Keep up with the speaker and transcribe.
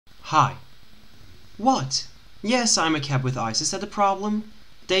Hi. What? Yes, I'm a cab with eyes. Is that a problem?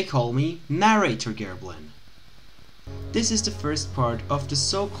 They call me Narrator Girblann. This is the first part of the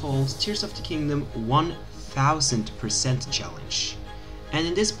so-called Tears of the Kingdom 1000% challenge. And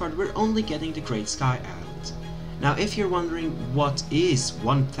in this part we're only getting the Great Sky Island. Now if you're wondering what is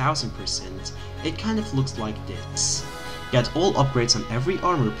 1000%, it kind of looks like this. Get all upgrades on every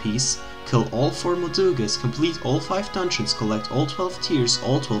armor piece, kill all 4 Modugas, complete all 5 dungeons, collect all 12 tiers,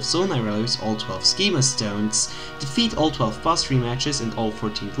 all 12 Zonai relics, all 12 Schema stones, defeat all 12 boss rematches and all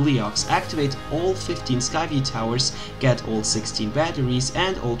 14 Gleeoks, activate all 15 Skyview towers, get all 16 batteries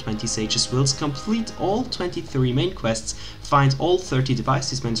and all 20 Sage's Wills, complete all 23 main quests, find all 30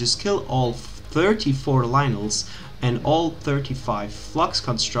 device dispensers, kill all 34 Lionels and all 35 Flux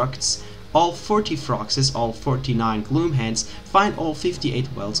constructs, all 40 Froxes, all 49 Gloomhands, find all 58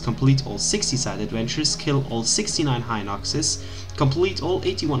 Wells, complete all 60 side adventures, kill all 69 Hinoxes, complete all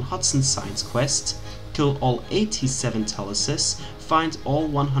 81 Hudson Science quests, kill all 87 Taluses, find all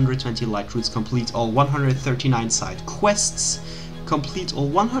 120 Light Roots, complete all 139 side quests, complete all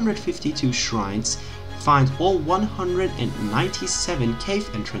 152 shrines, find all 197 cave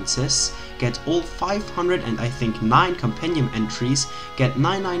entrances, get all 500 and I think 9 compendium entries, get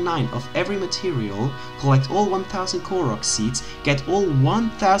 999 of every material, collect all 1000 Korok seeds, get all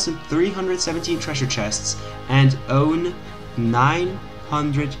 1317 treasure chests, and own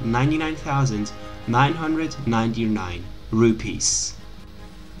 999,999 rupees.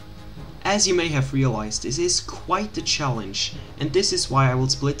 As you may have realized, this is quite the challenge, and this is why I will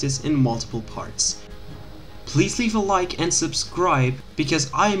split this in multiple parts. Please leave a like and subscribe, because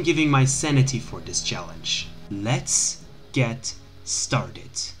I am giving my sanity for this challenge. Let's get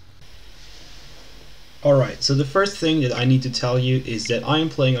started. Alright, so the first thing that I need to tell you is that I am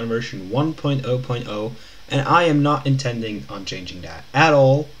playing on version 1.0.0 and I am not intending on changing that at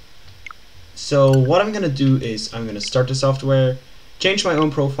all. So what I'm going to do is I'm going to start the software, change my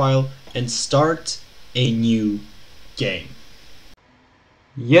own profile, and start a new game.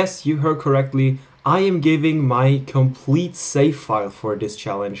 Yes, you heard correctly. I am giving my complete save file for this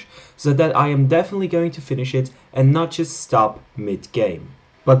challenge, so that I am definitely going to finish it and not just stop mid-game.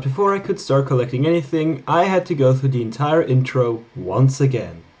 But before I could start collecting anything, I had to go through the entire intro once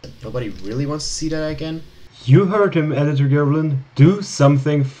again. Nobody really wants to see that again? You heard him, Editor Girblann. Do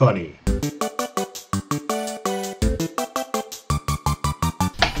something funny.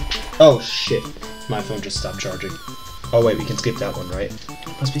 Oh shit, my phone just stopped charging. Oh wait, we can skip that one, right?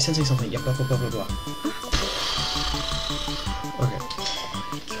 Must be sensing something. Yeah, blah blah blah blah blah. Okay. Oh my god.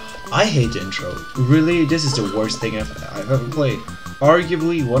 I hate the intro. Really, this is the worst thing I've ever played.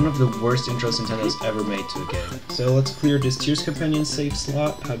 Arguably one of the worst intros Nintendo's ever made to a game. So let's clear this Tears Companion save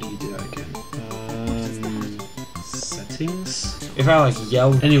slot. How do you do that again? Settings? If I like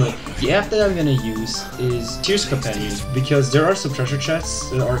yell. Anyway, the app that I'm gonna use is Tears Companion, because there are some treasure chests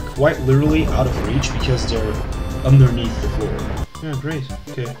that are quite literally out of reach because they're underneath the floor. Yeah, great.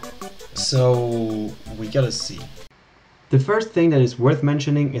 Okay. So we gotta see. The first thing that is worth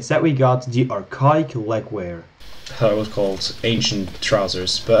mentioning is that we got the archaic legwear. It was called ancient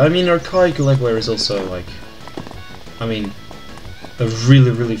trousers, but I mean archaic legwear is also like, I mean, a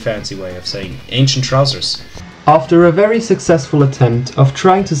really fancy way of saying ancient trousers. After a very successful attempt of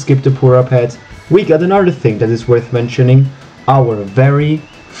trying to skip the poor up head, we got another thing that is worth mentioning, our very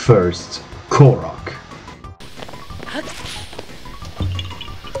first Korok.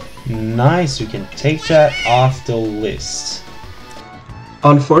 Nice, we can take that off the list.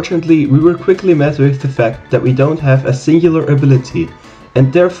 Unfortunately, we were quickly met with the fact that we don't have a singular ability,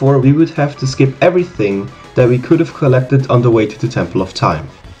 and therefore we would have to skip everything that we could have collected on the way to the Temple of Time.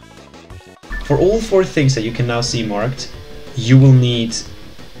 For all 4 things that you can now see marked, you will need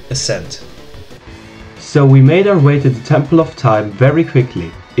Ascent. So we made our way to the Temple of Time very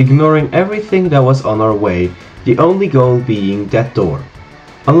quickly, ignoring everything that was on our way, the only goal being that door.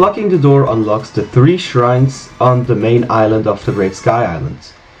 Unlocking the door unlocks the 3 shrines on the main island of the Great Sky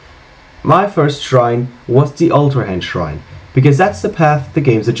Island. My first shrine was the Altar Hand Shrine, because that's the path the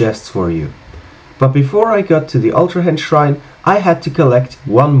game suggests for you. But before I got to the Altar Hand Shrine, I had to collect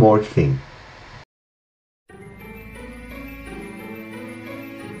one more thing.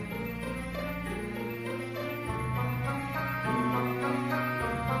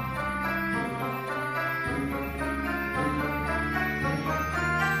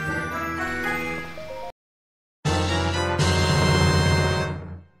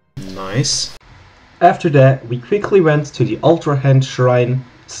 Nice. After that, we quickly went to the Ultra Hand Shrine,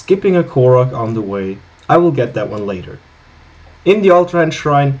 skipping a Korok on the way. I will get that one later. In the Ultra Hand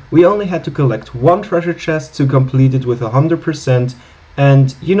Shrine, we only had to collect 1 treasure chest to complete it with 100%,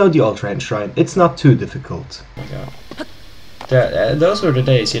 And you know the Ultra Hand Shrine, it's not too difficult. Yeah. Those were the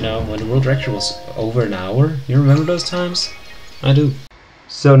days, you know, when the world record was over an hour. You remember those times? I do.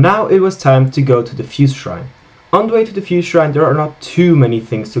 So now it was time to go to the Fuse Shrine. On the way to the Fuse Shrine there are not too many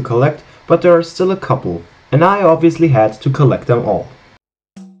things to collect, but there are still a couple, and I obviously had to collect them all.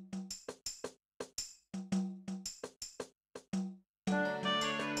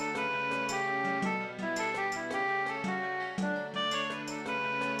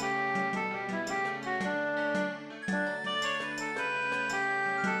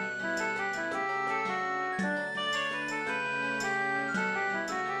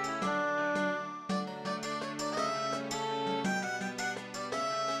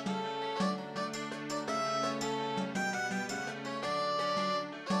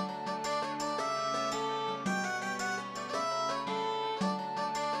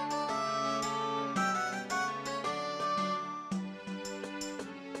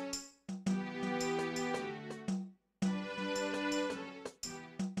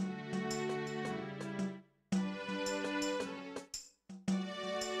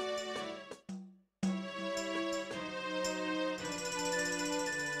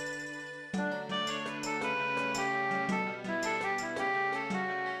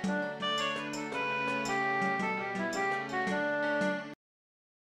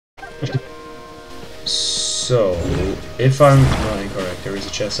 So, if I'm not incorrect, there is a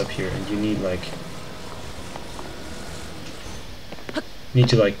chest up here, and you need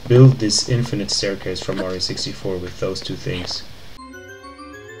to build this infinite staircase from Mario 64 with those two things.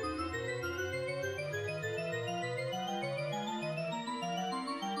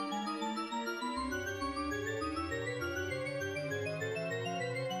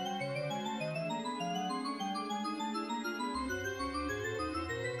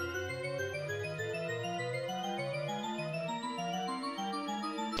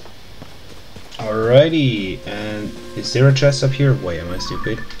 Alrighty, and is there a chest up here? Wait, am I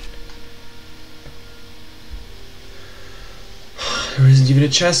stupid? There isn't even a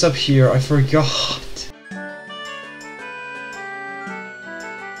chest up here, I forgot!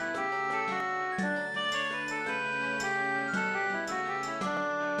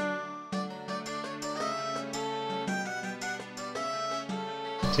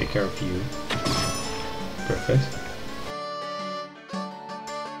 Take care of you. Perfect.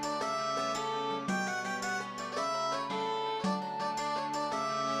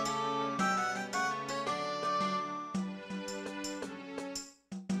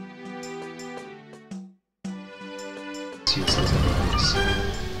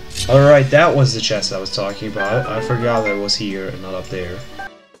 Alright, that was the chest I was talking about. I forgot that it was here and not up there.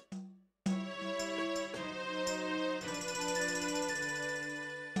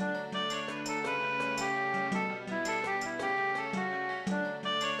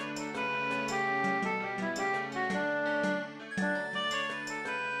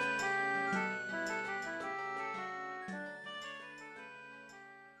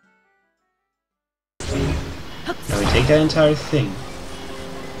 Now we take that entire thing.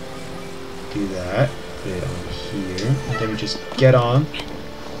 Do that, put it on here, and then we just get on.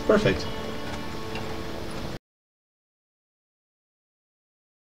 Perfect.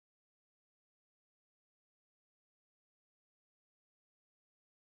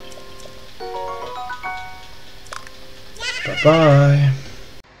 Bye-bye.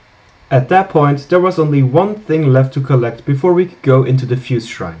 At that point there was only one thing left to collect before we could go into the Fuse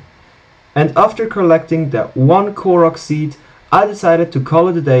Shrine. And after collecting that one Korok seed, I decided to call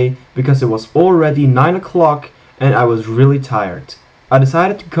it a day because it was already 9 o'clock and I was really tired. I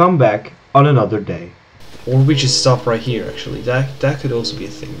decided to come back on another day. Or we just stop right here actually, that could also be a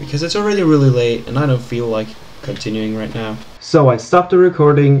thing, because it's already really late and I don't feel like continuing right now. So I stopped the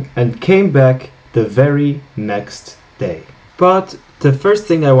recording and came back the very next day. But the first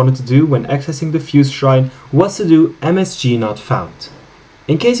thing I wanted to do when accessing the Fuse Shrine was to do MSG Not Found.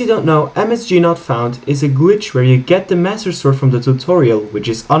 In case you don't know, MSG Not Found is a glitch where you get the Master Sword from the tutorial, which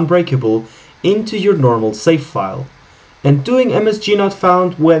is unbreakable, into your normal save file. And doing MSG Not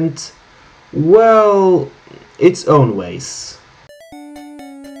Found went, well, its own ways.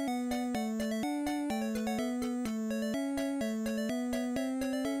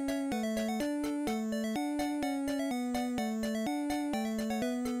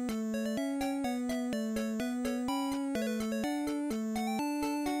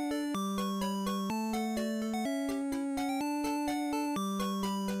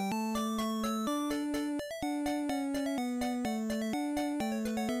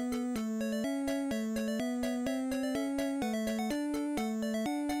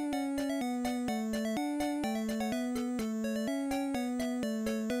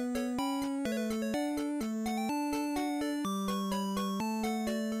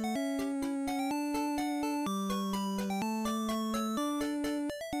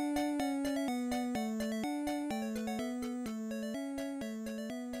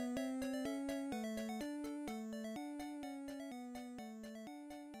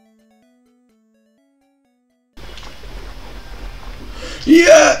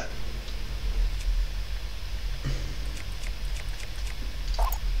 Yeah!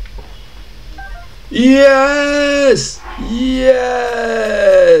 Yes!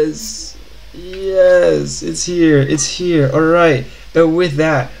 Yes! Yes! It's here. It's here. Alright. With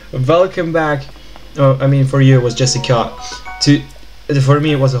that, welcome back. Oh, I mean, for you it was just a cut. For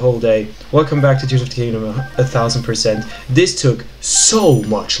me it was a whole day. Welcome back to Tears of the Kingdom 1000%. This took so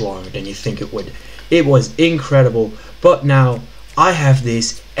much longer than you think it would. It was incredible. But now, I have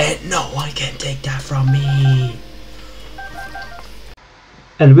this and no one can take that from me.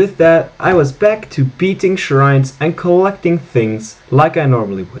 And with that, I was back to beating shrines and collecting things like I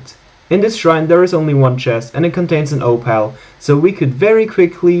normally would. In this shrine there is only one chest and it contains an opal, so we could very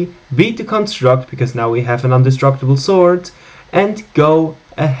quickly beat the construct because now we have an indestructible sword and go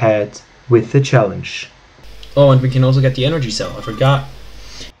ahead with the challenge. Oh, and we can also get the energy cell, I forgot.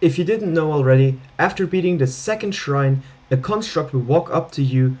 If you didn't know already, after beating the second shrine, a construct will walk up to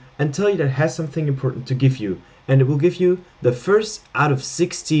you and tell you that it has something important to give you, and it will give you the first out of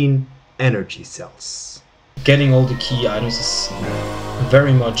 16 energy cells. Getting all the key items is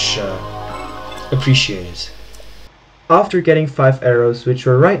very much appreciated. After getting 5 arrows, which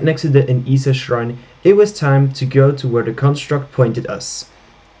were right next to the Inisa shrine, it was time to go to where the construct pointed us,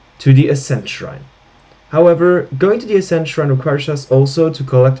 to the Ascent shrine. However, going to the Ascent shrine requires us also to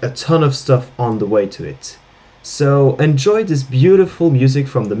collect a ton of stuff on the way to it. So enjoy this beautiful music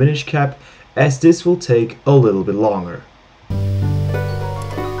from the Minish Cap, as this will take a little bit longer.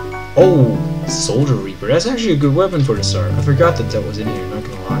 Oh, Soldier Reaper. That's actually a good weapon for the start. I forgot that that was in here, not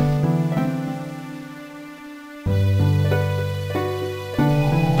gonna lie.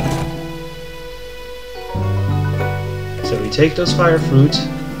 So we take those fire fruit,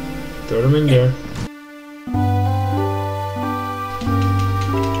 throw them in there.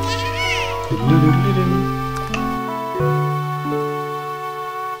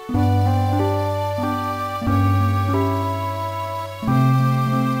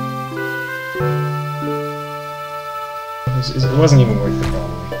 It wasn't even worth it,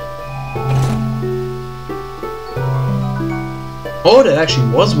 probably. Oh, that actually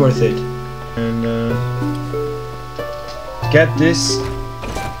was worth it. And get this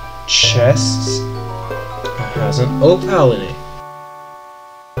chest. It has an opal in it.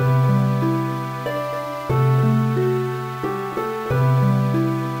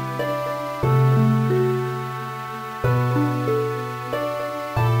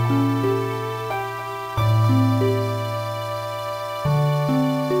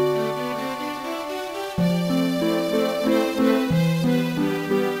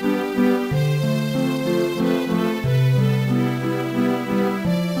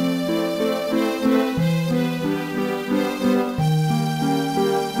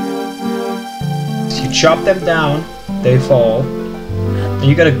 Chop them down, they fall, and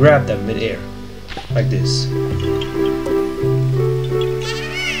you gotta grab them mid-air, like this.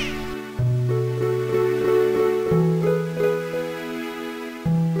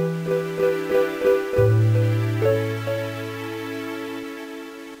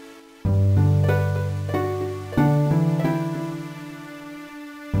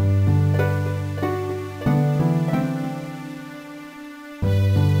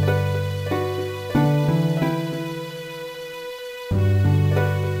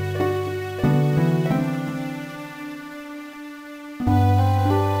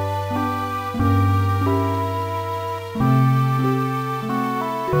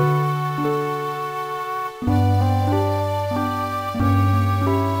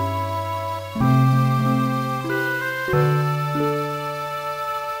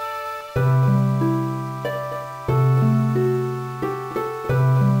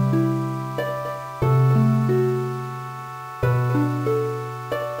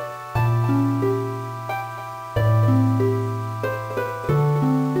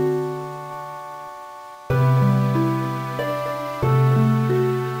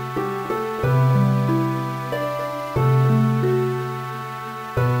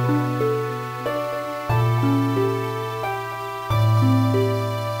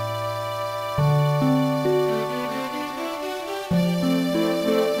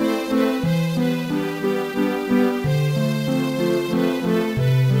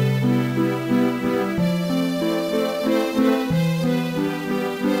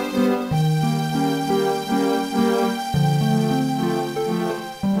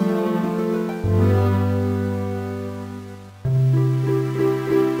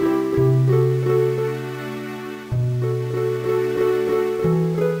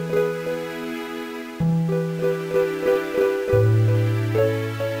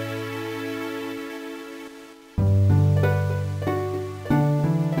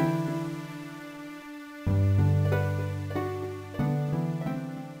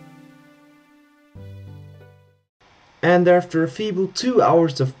 And after a feeble 2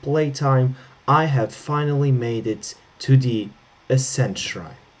 hours of playtime, I have finally made it to the Ascent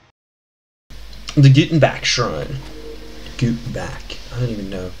Shrine. The Gutenberg Shrine. Gutenberg. I don't even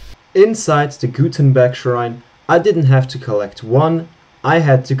know. Inside the Gutenberg Shrine, I didn't have to collect one, I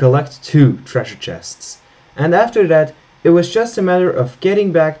had to collect 2 treasure chests. And after that, it was just a matter of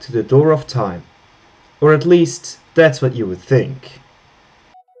getting back to the Door of Time. Or at least, that's what you would think.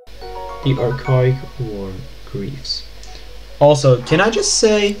 The archaic war grieves. Also, can I just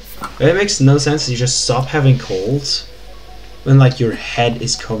say, it makes no sense you just stop having colds when like your head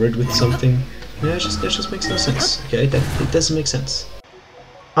is covered with something. Yeah, that just makes no sense. Okay, it doesn't make sense.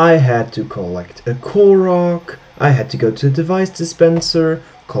 I had to collect a Korok, I had to go to the device dispenser,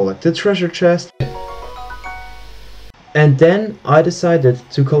 collect the treasure chest. And then I decided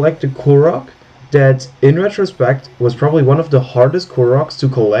to collect a Korok that, in retrospect, was probably one of the hardest Koroks to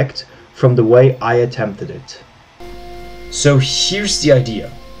collect from the way I attempted it. So here's the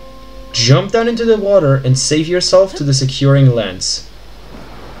idea. Jump down into the water and save yourself to the securing lens.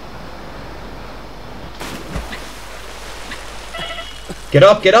 Get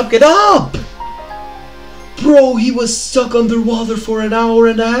up, get up, get up! Bro, he was stuck underwater for an hour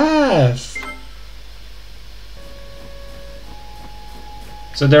and a half!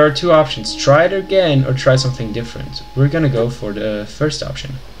 So there are 2 options, try it again or try something different. We're gonna go for the first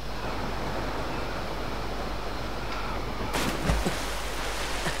option.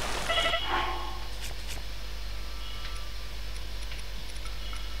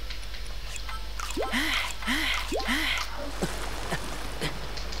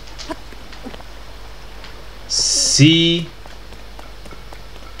 See?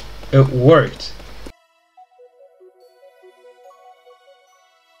 It worked.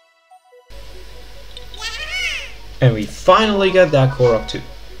 And we finally got that Korok too.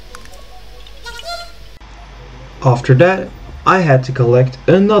 After that, I had to collect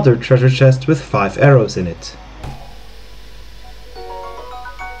another treasure chest with 5 arrows in it.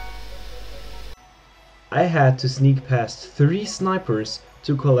 I had to sneak past 3 snipers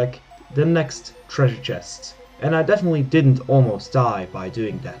to collect the next treasure chest, and I definitely didn't almost die by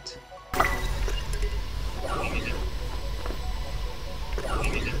doing that.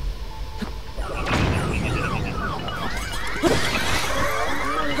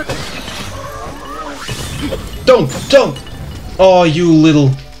 Don't! Oh, you little...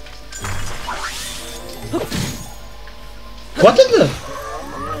 What in the...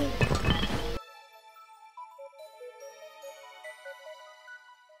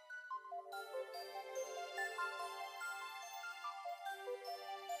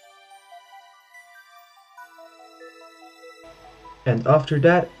 And after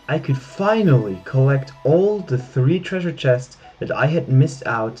that, I could finally collect all the 3 treasure chests that I had missed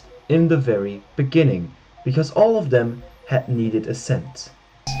out in the very beginning, because all of them had needed ascent.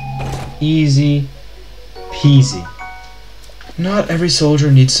 Easy peasy. Not every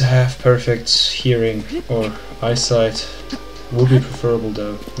soldier needs to have perfect hearing or eyesight. Would be preferable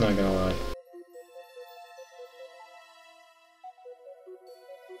though, not gonna lie.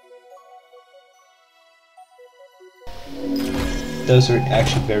 Those are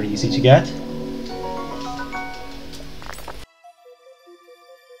actually very easy to get.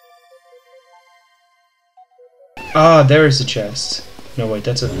 Ah, there is a chest. No wait,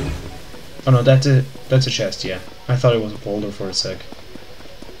 that's a... Oh no, that's a chest, yeah. I thought it was a boulder for a sec.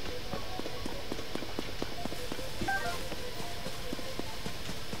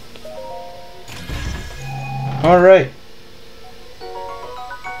 Alright.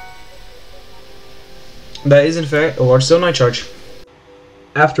 That is in fact a large stone charge.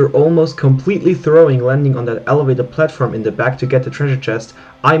 After almost completely throwing landing on that elevated platform in the back to get the treasure chest,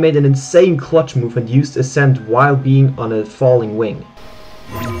 I made an insane clutch move and used ascent while being on a falling wing.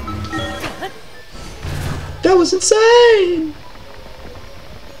 That was insane!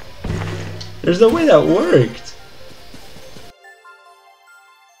 There's no way that worked.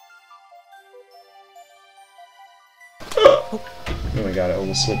 Oh my god, I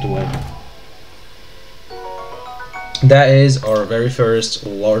almost slipped away. That is our very first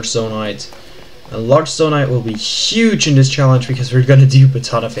large zonite. A large zonite will be huge in this challenge because we're gonna dupe a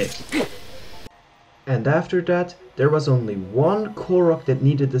ton of it. And after that, there was only one Korok that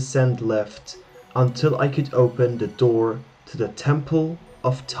needed ascent left until I could open the door to the Temple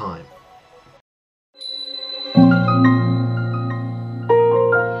of Time.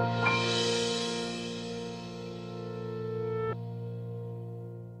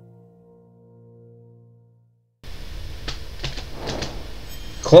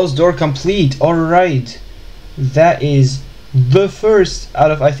 Closed door complete, alright. That is the first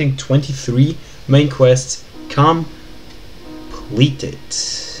out of I think 23 main quests. Come completed.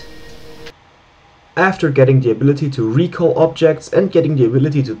 After getting the ability to recall objects and getting the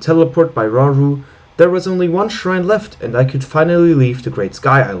ability to teleport by Rauru, there was only one shrine left and I could finally leave the Great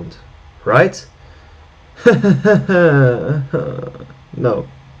Sky Island. Right? No.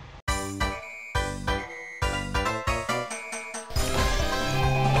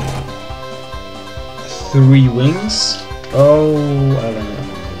 3 wings. Oh, I don't know.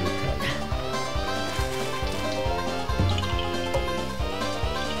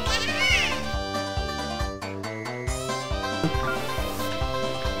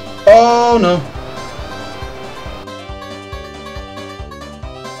 Oh no.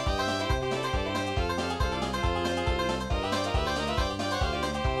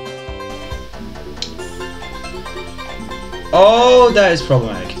 Oh, that is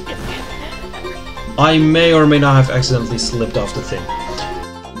problematic. I may or may not have accidentally slipped off the thing.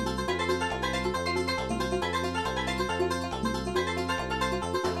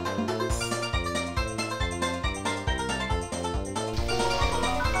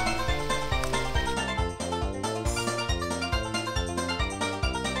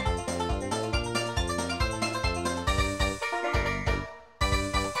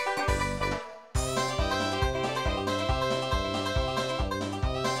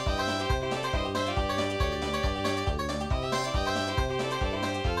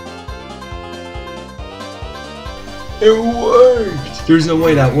 It worked! There's no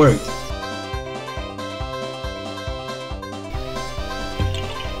way that worked.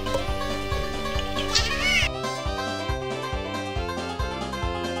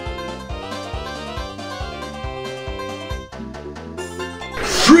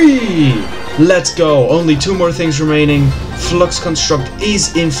 Free! Let's go! Only 2 more things remaining. Flux Construct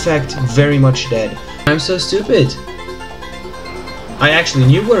is in fact very much dead. I'm so stupid. I actually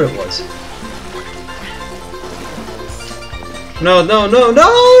knew where it was. No, no, no, no!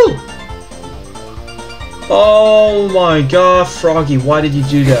 Oh my god, Froggy, why did you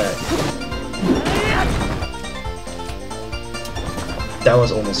do that? That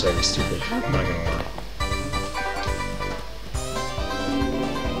was almost very stupid, I'm not gonna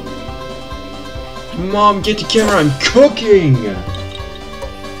lie. Mom, get the camera, I'm cooking!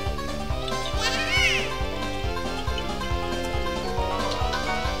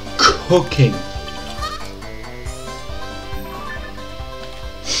 Cooking.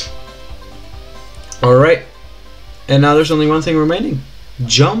 Alright, and now there's only one thing remaining.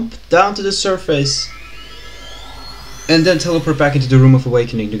 Jump down to the surface and then teleport back into the Room of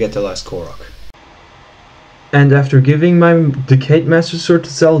Awakening to get the last Korok. And after giving my Decade Master Sword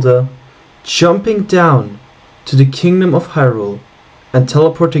to Zelda, jumping down to the Kingdom of Hyrule and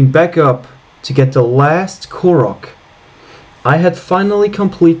teleporting back up to get the last Korok, I had finally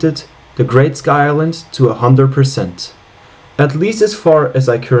completed the Great Sky Island to 100%, at least as far as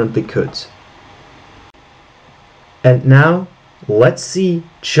I currently could. And now, let's see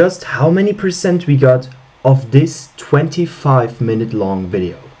just how many percent we got of this 25-minute long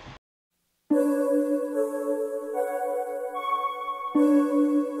video.